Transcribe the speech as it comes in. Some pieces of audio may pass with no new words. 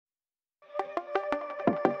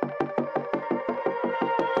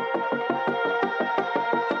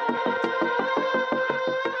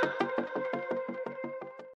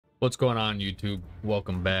What's going on, YouTube?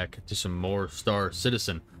 Welcome back to some more Star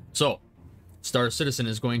Citizen. So, Star Citizen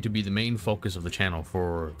is going to be the main focus of the channel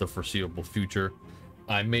for the foreseeable future.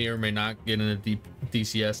 I may or may not get into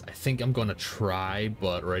DCS. I think I'm going to try,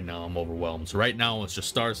 but right now I'm overwhelmed. So right now it's just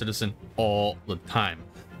Star Citizen all the time.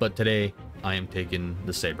 But today I am taking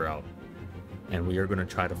the Sabre out, and we are going to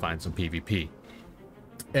try to find some PvP.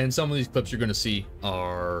 And some of these clips you're going to see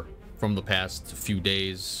are from the past few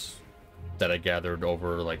days that I gathered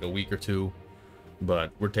over like a week or two,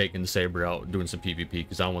 but we're taking the Sabre out, doing some PvP,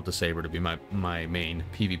 because I want the Sabre to be my main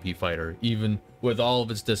PvP fighter. Even with all of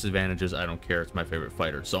its disadvantages, I don't care. It's my favorite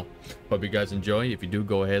fighter. So hope you guys enjoy. If you do,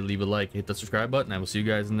 go ahead, leave a like, hit the subscribe button. I will see you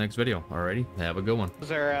guys in the next video. Alrighty, have a good one.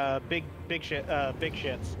 Those are big shits.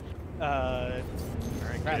 Alright,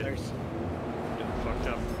 Rattlers. Getting fucked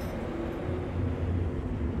up.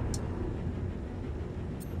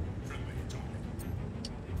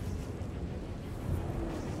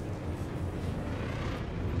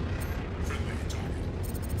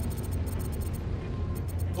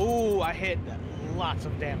 Ooh, I hit lots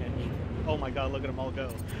of damage. Oh my god, look at them all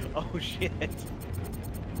go. Oh shit.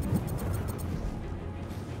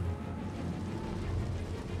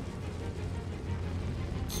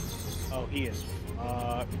 Oh, he is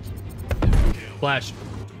fucked. Flash.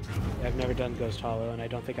 I've never done Ghost Hollow, and I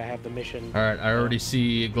don't think I have the mission. Alright, I already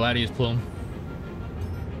see Gladius Plume.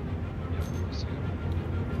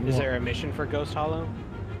 Is there a mission for Ghost Hollow?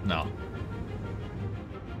 No.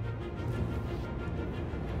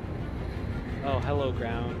 Oh, hello,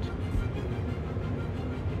 ground.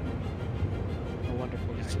 Oh,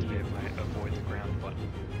 wonderful to see you. Activate my avoid the ground button.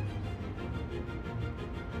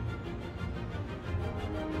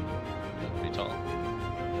 Pretty tall.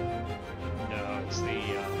 No, it's the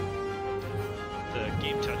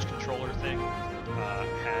game touch controller thing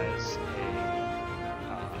has a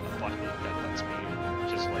button that lets me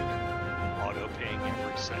just like auto ping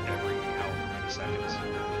every however many seconds,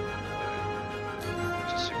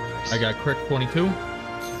 which is super nice. I got Crick 22. Yep.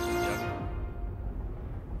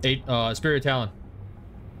 8 Spirit Talon.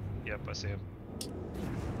 Yep, I see him.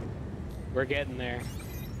 We're getting there.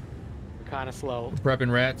 We're kind of slow. Prepping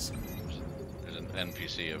rats. There's an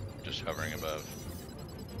NPC just hovering above.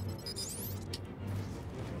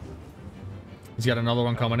 He's got another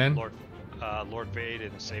one coming in. Lord Vade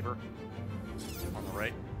and Sabre on the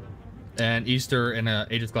right. And Easter and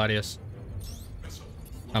Aegis Gladius.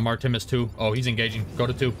 I'm Artemis 2. Oh, he's engaging. Go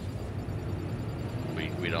to 2.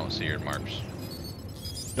 We don't see your marks.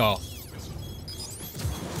 Oh.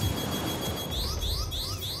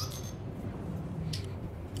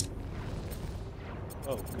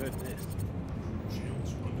 Oh, goodness.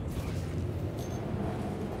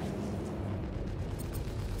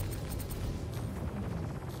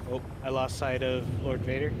 Oh, I lost sight of Lord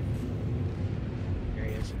Vader. There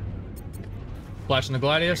he is. Flashing the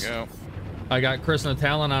Gladius. There you go. I got Chris and the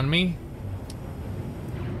Talon on me.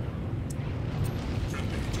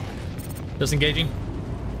 Disengaging.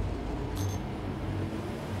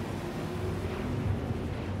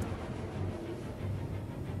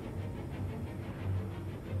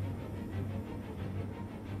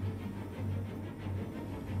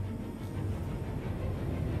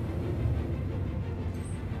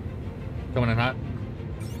 Coming in hot.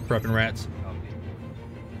 Prepping rats. Oh,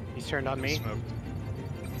 He's turned on me. smoked.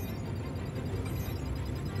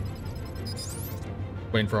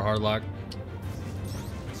 Waiting for a hard lock.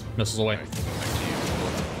 Missiles away. Alright,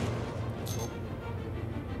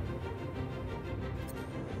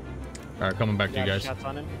 go back to you. Alright, coming back to you Got guys. shots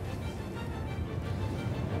on him.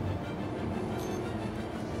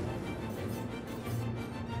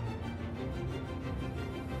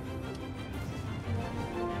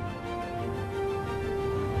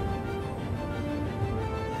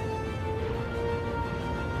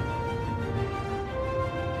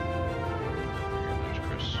 There's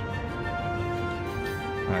Chris.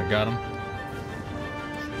 Alright, got him.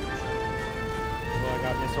 Oh, I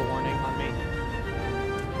got missile warning on me.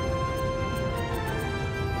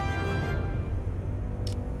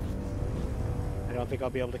 I don't think I'll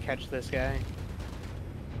be able to catch this guy.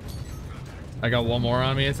 I got one more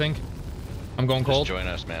on me, I think. I'm going Just cold. join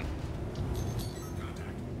us, man.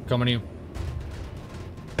 Coming to you.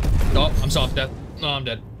 Oh, I'm soft death. No, I'm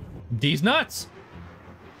dead. These nuts.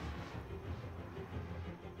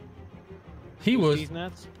 He was. These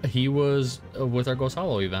nuts? He was with our Ghost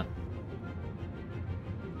Hollow event.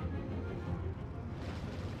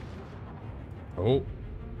 Oh.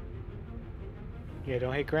 Yeah,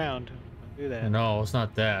 don't hit ground. Don't do that. No, it's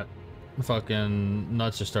not that. Fucking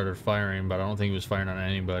nuts just started firing, but I don't think he was firing on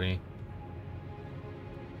anybody.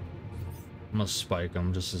 I'm gonna spike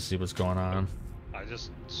him just to see what's going on. I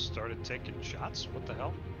just started taking shots. What the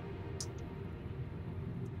hell?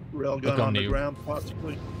 Railgun Look on on the you. ground,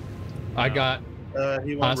 possibly. I got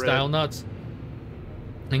He went hostile red. nuts.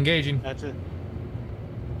 Engaging. That's it.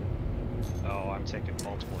 Oh, I'm taking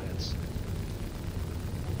multiple hits.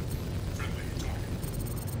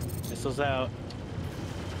 Missiles out.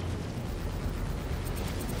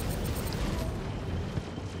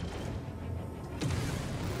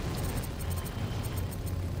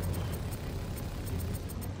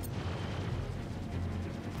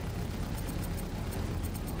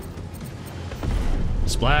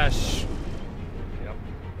 Splash. Yep.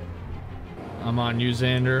 I'm on you,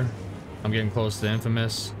 Xander. I'm getting close to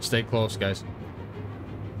Infamous. Stay close, guys.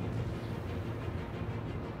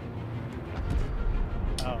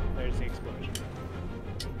 Oh, there's the explosion.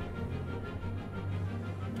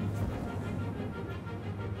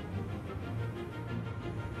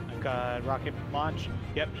 I've got rocket launch.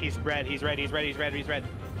 Yep, he's red. He's red. He's red. He's red. He's red.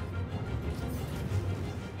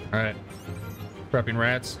 All right. Prepping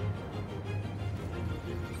rats.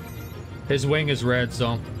 His wing is red,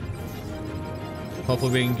 so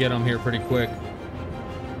hopefully we can get him here pretty quick.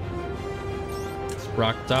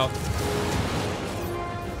 Rocked out.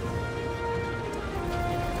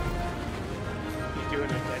 He's doing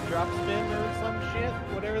a dead drop spin or some shit,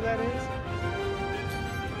 whatever that is.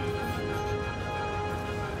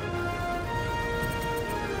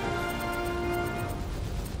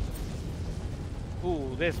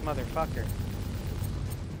 Ooh, this motherfucker.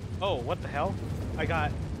 Oh, what the hell? I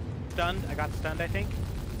got stunned. I got stunned, I think.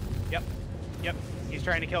 Yep. Yep. He's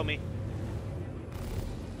trying to kill me.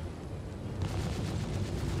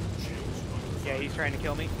 Yeah, he's trying to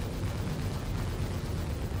kill me.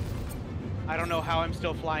 I don't know how I'm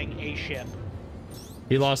still flying a ship.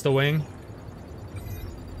 He lost the wing.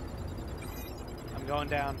 I'm going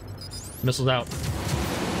down. Missiles out.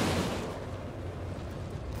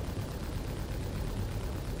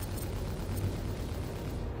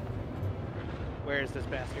 Where is this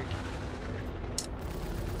bastard?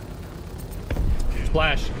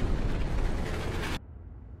 Splash.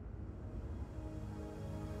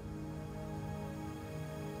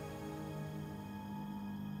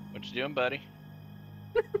 What you doing, buddy?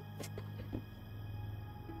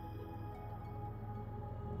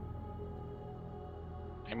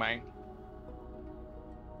 Hey, man.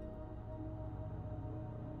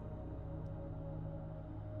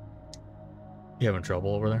 You having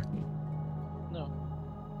trouble over there? No.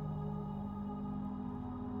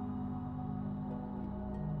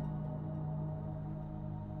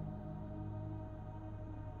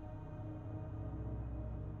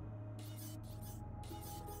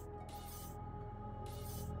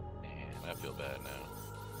 Man, I feel bad now.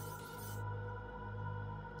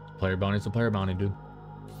 Player bounty's a player bounty, dude.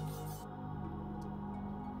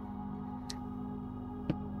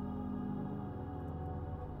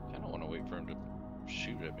 I don't want to wait for him to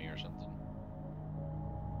shoot at me or something.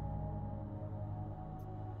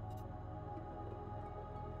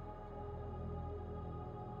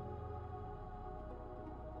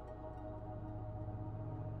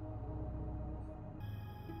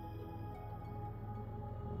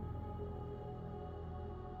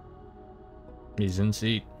 He's in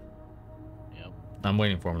seat. Yep. I'm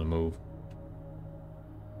waiting for him to move.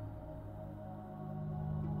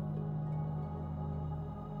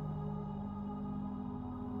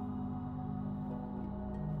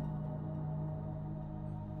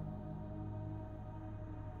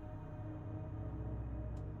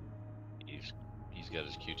 He's got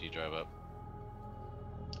his QT drive up.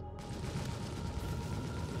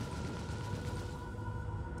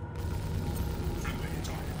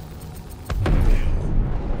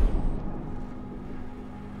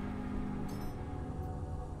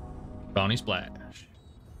 Bounty splash.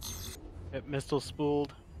 Yep, missile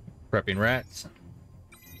spooled. Prepping rats.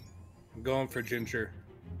 I'm going for Ginger.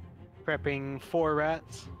 Prepping 4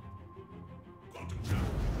 rats.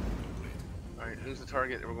 Alright, who's the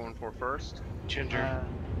target that we're going for first? Ginger.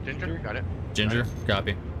 Ginger? Got it. Ginger,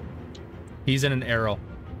 copy. He's in an arrow.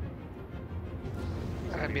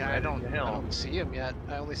 I mean, I don't see him yet.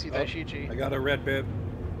 I only see Oh, Daishiji. I got a red bib.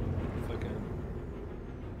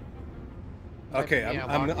 Okay, Yeah,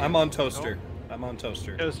 I'm on Toaster. I'm on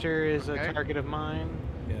Toaster. Toaster is a Okay. target of mine.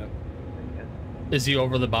 Yeah. Is he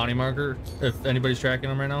over the bounty marker? If anybody's tracking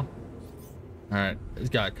him right now? Alright, he's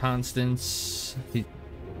got Constance.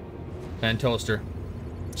 And Toaster.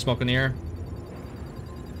 Smoke in the air.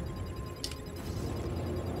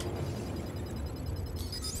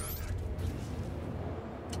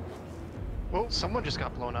 Well, someone just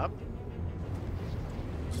got blown up.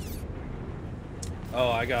 Oh,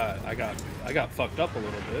 I got fucked up a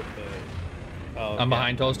little bit, but Oh, I'm yeah.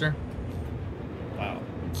 behind Toaster. Wow.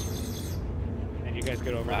 And you guys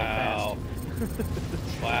get over Wow. that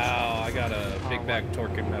fast. Wow, I got a big Oh, back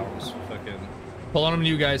torquing mouse. Fucking, Pull on him,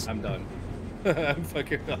 you guys. I'm done. I'm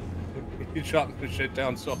fucking done. You shot the shit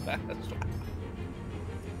down so fast.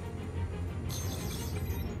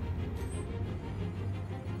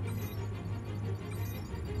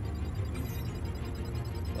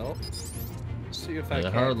 Well, let's see if I Yeah,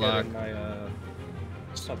 can hard get lock. in my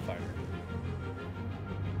subfighter.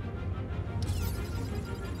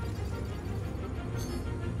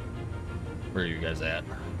 Where are you guys at?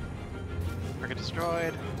 Target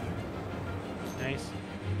destroyed. Nice.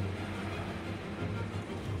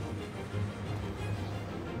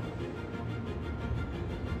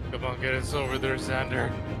 Come on, get us over there,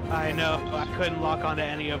 Xander. I know. I couldn't lock onto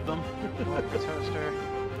any of them. One for Toaster.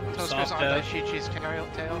 Toaster's Soft on death. Daichichi's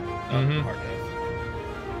tail. Mhm. Hard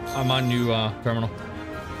death. I'm on new terminal.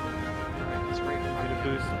 Alright, he's right in Get front a of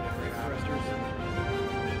boost. thrusters.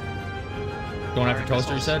 Going after Alright,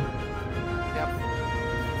 Toaster, you missiles. said? Yep.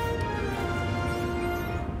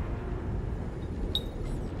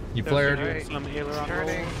 You Those are flared. doing Right. some aileron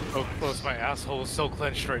Turning. rolls. So close, my asshole is so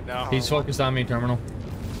clenched right now. He's focused on me, terminal.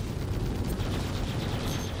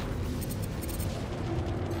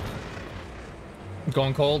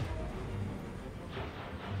 Going cold.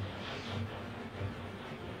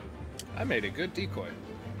 I made a good decoy.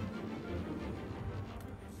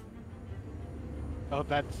 Oh,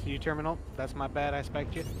 that's you, Terminal. That's my bad. I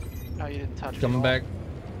spiked you. No, you didn't touch me Coming at all. back.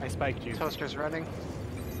 I spiked you. Toaster's running.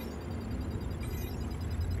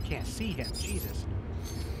 I can't see him. Jesus.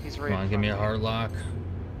 He's right Come on, in give me a front of hard lock.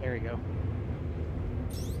 There you go.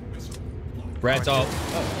 Rat's out.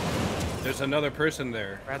 There's another person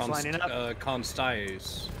there. Rat's lining up.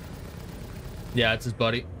 Constice. Yeah, it's his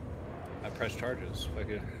buddy. I pressed charges.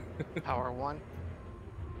 Fucking. you. Power 1.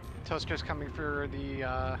 Toaster's coming for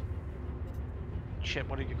the, shit,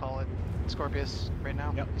 what did you call it? Scorpius, right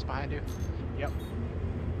now? Yep. He's behind you. Yep.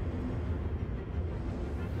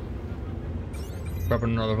 Prepping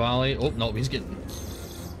another volley. Oh, no, he's getting...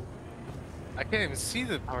 I can't even see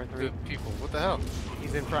the Power 3. people. What the hell?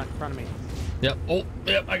 He's in front of me. Yep. Oh,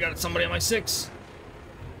 yep, I got somebody on my 6.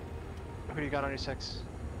 Who do you got on your 6?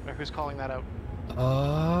 Or who's calling that out?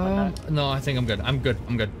 No, I think I'm good. I'm good.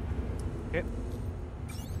 I'm good. Hit.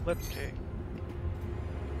 Flip. Okay.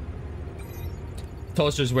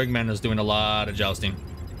 Toaster's wingman is doing a lot of jousting.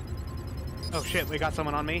 Oh shit, we got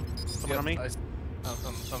someone on me. Someone on me.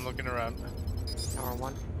 I'm looking around. Power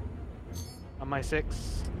 1. On my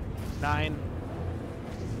 6. 9.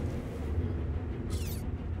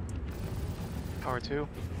 Power 2.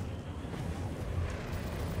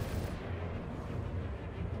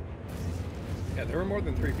 Yeah, there were more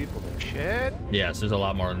than 3 people there. Shit. Yes, there's a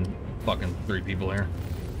lot more than fucking 3 people here.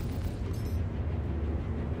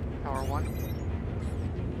 Power 1.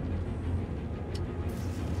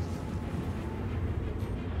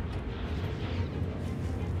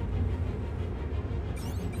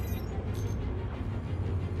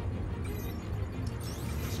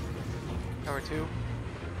 Power 2.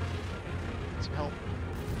 Some help.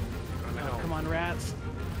 Oh, come on, rats.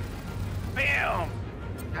 Bam!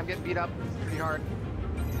 I'm getting beat up pretty hard.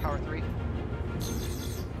 Power 3.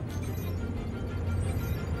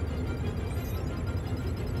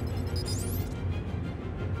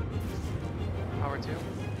 Power 2.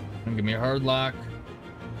 And give me a hard lock.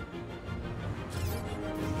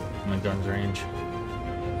 My gun's range.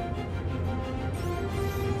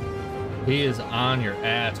 He is on your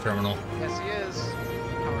ass, terminal. Yes, he is.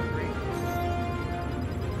 Power 3.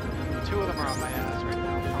 2 of them are on my ass right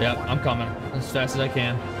now. Power Yep, 1. I'm coming as fast as I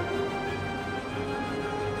can.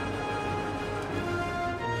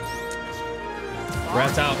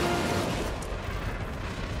 Rat's out.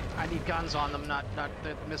 I need guns on them, not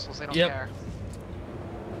the missiles. They don't Yep. care.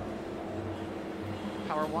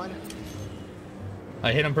 Power 1.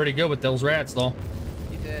 I hit him pretty good with those rats, though.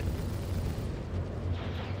 You did.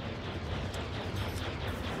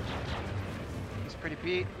 He's pretty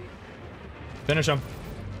beat. Finish him.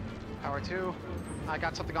 Power 2. I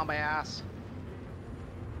got something on my ass.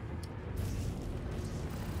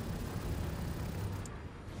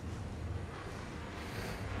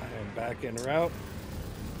 I am back en route.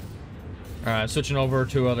 All right, switching over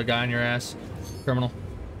to the guy on your ass, terminal.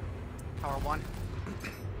 Power 1.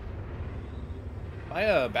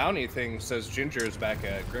 My bounty thing says Ginger is back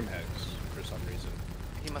at Grimhex for some reason.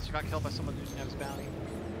 He must have got killed by someone who didn't have his bounty.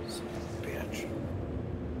 Son of a bitch.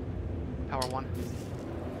 Power 1.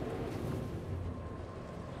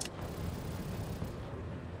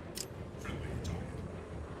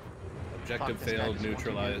 Objective Fuck, this guy failed, just wants to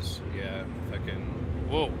neutralize. Yeah, fucking.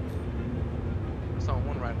 Whoa.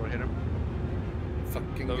 Alright, we'll hit him.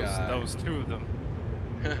 Fucking Those, guy. those two of them.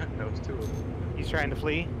 Those two of them. He's trying to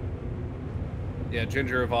flee. Yeah,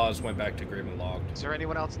 Ginger of Oz went back to Grim and logged. Is there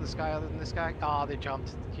anyone else in the sky other than this guy? Oh, they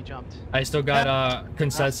jumped. He jumped. I still got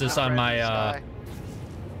consensus Not on red in the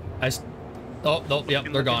my sky. Oh nope, yep,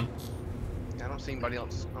 they're gone. I don't see anybody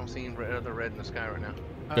else. I don't see any other red in the sky right now.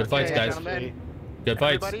 Good fights, Okay, guys. gentlemen. Good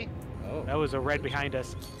fights. Everybody? Oh. That was a red behind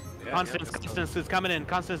us. Yeah, Constance, yeah. Constance is coming in.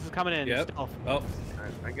 Constance is coming in. Yep. Stealth. Oh,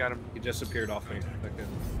 Alright, I got him. he disappeared off me.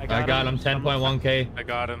 Okay. I got him 10.1k. I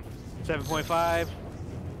got him. 7.5.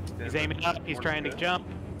 He's aiming up. He's trying to jump.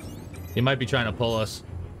 He might be trying to pull us.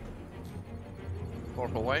 4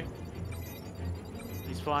 away.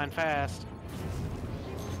 He's flying fast.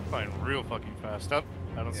 Flying real fucking fast. Up.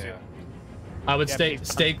 I don't see Yeah. him. I would Yeah, stay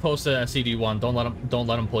please. stay close to CD1. Don't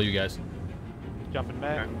let him pull you guys. Jumping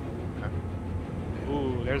back. Okay.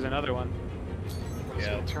 Ooh, there's another one.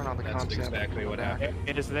 Yeah, Turn on the that's concept. exactly what happened.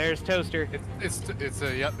 There's Toaster. It's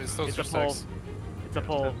a yep. It's those It's a two pole. six. It's a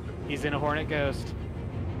pole. He's in a Hornet Ghost.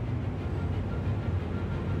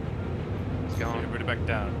 He's gone. Everybody back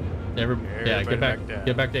down. Yeah, Everybody get back back down.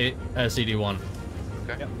 get back to CD1.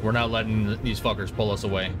 Okay. Yep. We're not letting these fuckers pull us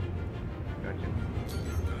away. Gotcha.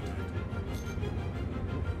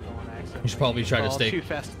 We should probably try to Fall stay too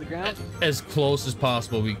fast to the ground. as close as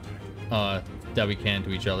possible that we can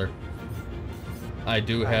to each other. I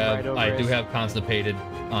do right over his- have Constipated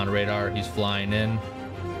on radar. He's flying in.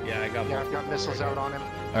 Yeah, I got Yeah, I've both. got missiles out on him.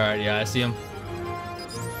 All right, yeah, I see him.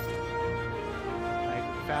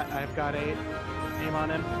 I've got a aim on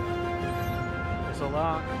him. Missile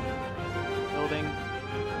lock. Building.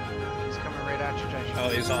 He's coming right at you, Judge. Oh,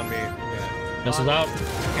 he's on me. Yeah. Missiles out. I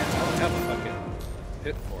don't have a fucking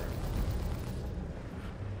hit for him.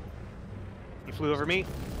 He flew over me.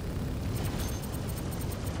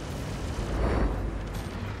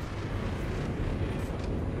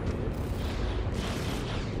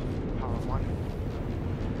 Power 1.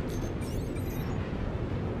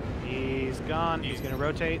 He's gone. He's gonna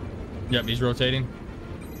rotate. Yep, he's rotating.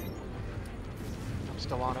 I'm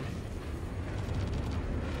still on him.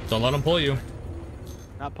 Don't let him pull you.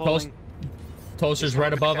 Not Toast- pulling. Toaster's He's right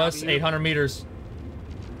coming above down us, to you. 800 meters.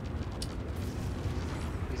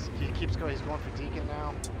 He keeps going. He's going for Deacon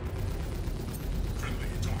now.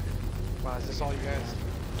 Wow, is this all you guys?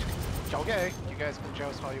 Okay, you guys can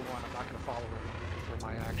joust all you want. I'm not going to follow him for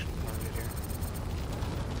my actual target here.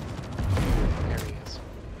 There he is.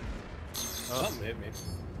 Something hit me.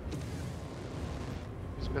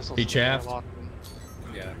 His missiles. He are chaffed. locked in.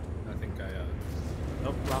 Yeah, I think I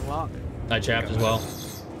Nope, wrong lock. I chapped as well.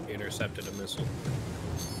 intercepted a missile.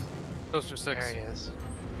 Toaster six. There he is.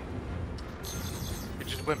 It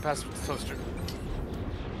just went past with the toaster.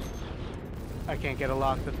 I can't get a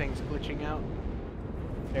lock. The thing's glitching out.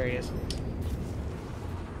 There he is.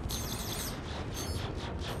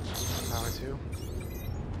 Power 2.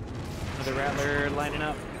 Another Rattler lining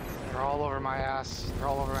up. They're all over my ass. They're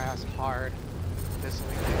all over my ass hard. This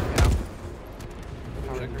week. Yeah.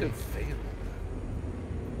 Power 3. Objective failed.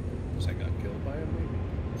 Guess I got killed by him, maybe?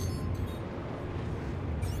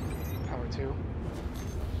 Power 2.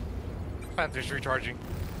 Panther's recharging.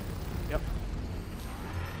 Yep.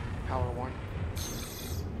 Power 1.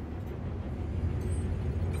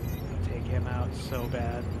 Take him out so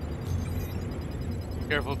bad.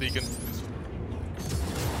 Careful, Deacon.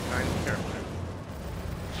 Nine, careful.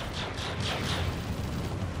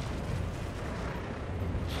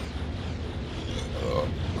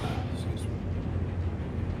 Excuse me.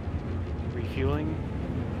 Refueling.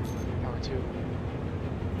 Power 2.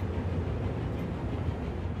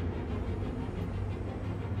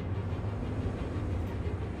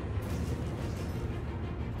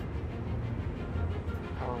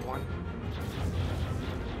 Power 1.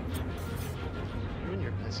 You and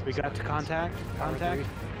your missiles. We got to contact. Power Contact.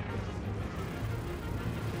 3.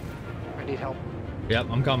 I need help. Yep,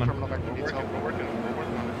 I'm coming. Terminal vector We're needs working, help. we're working, we're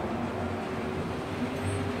working on it.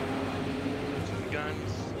 Two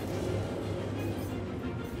guns.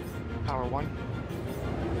 Power 1.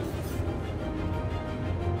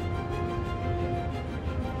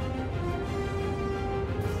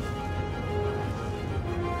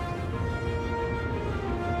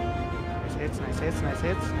 Nice hits, nice hits, nice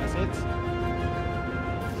hits, nice hits.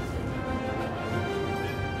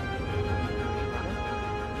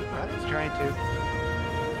 He's trying to.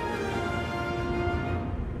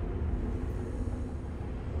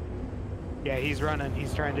 Yeah, he's running.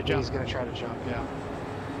 He's trying to jump. He's gonna try to jump, yeah.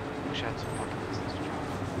 Wish I had some fucking missiles to jump.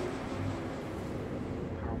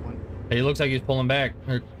 Power 1. Hey, he looks like he's pulling back.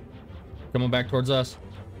 Or coming back towards us.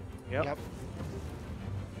 Yep. Yep.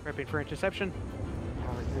 Prepping for interception.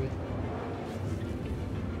 Power 3.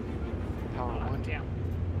 Damn.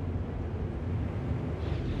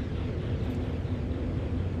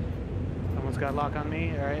 Someone's got lock on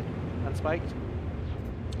me. All right, unspiked.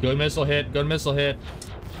 Good missile hit. Good missile hit.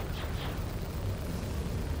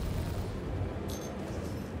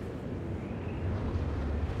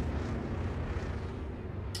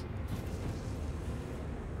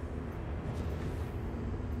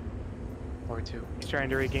 Or 2. He's trying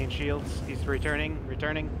to regain shields. He's returning.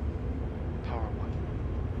 Power 1.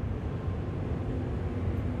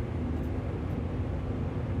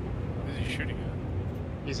 Who's he shooting at?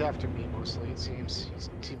 He's after me mostly, it seems.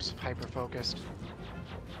 He seems hyper-focused.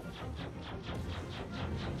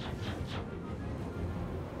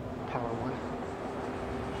 Power 1.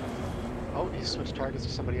 Oh, he switched targets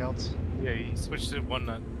to somebody else. Yeah, he switched to one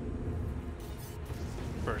nut.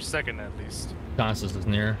 For a second at least. Constance is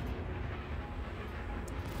near.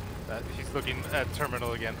 He's looking at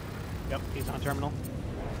terminal again. Yep, he's on terminal.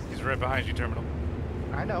 He's right behind you, terminal.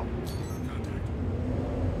 I know.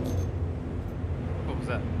 What was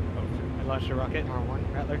that? Oh, I launched a rocket. Power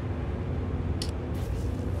 1. Rattler.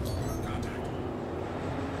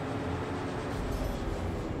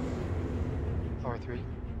 Power 3.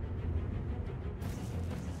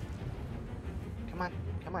 Come on,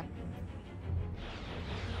 come on.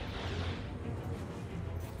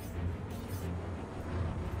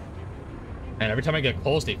 And every time I get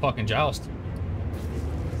close, they fucking joust.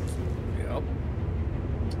 Yep.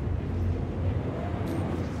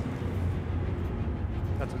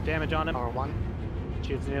 Got some damage on him. Power 1.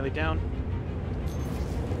 Shield's nearly down.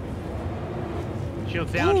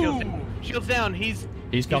 Shield's down. Shield's down. Shield's down. He's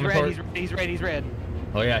coming red. toward. He's red. He's red.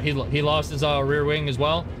 Oh yeah, he lost his rear wing as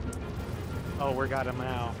well. Oh, we got him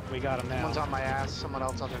now. We got him now. Someone's on my ass, someone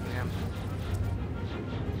else other than him.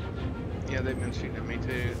 Yeah, they've been shooting at me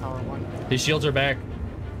too. Power 1. His shields are back.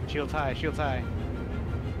 Shield's high. Shield's high.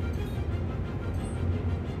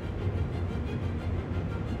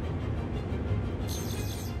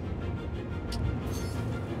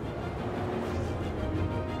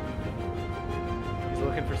 He's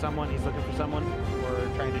looking for someone. He's looking for someone.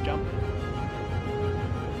 We're trying to jump.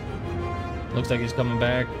 Looks like he's coming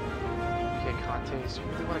back. Okay, Contes, you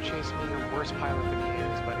really want to chase me? You're a worse pilot than he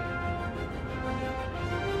is, buddy.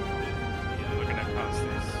 yeah, looking at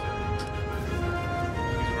Constance.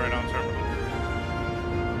 He's right on terminal.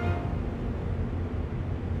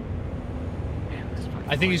 Man, this fucking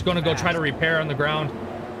I think he's going to go fast. try to repair on the ground.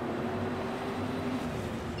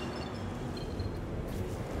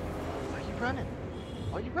 Why are you running?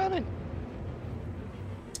 Why are you running?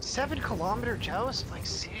 7-kilometer joust? Like,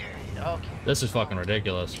 serious? Okay. This is fucking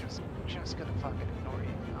ridiculous. Just gonna fucking ignore you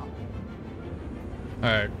now.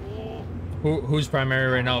 All right. Who's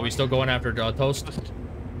primary right now? Are we still going after Toast?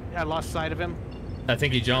 I lost sight of him. I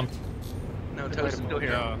think he jumped. No, Toast is still here.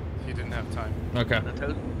 No, he didn't have time. Okay.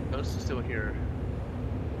 No, Toast is still here.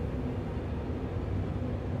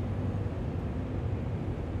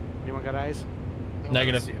 Anyone got eyes?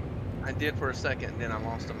 Negative. See him. I did for a second, then I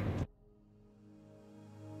lost him.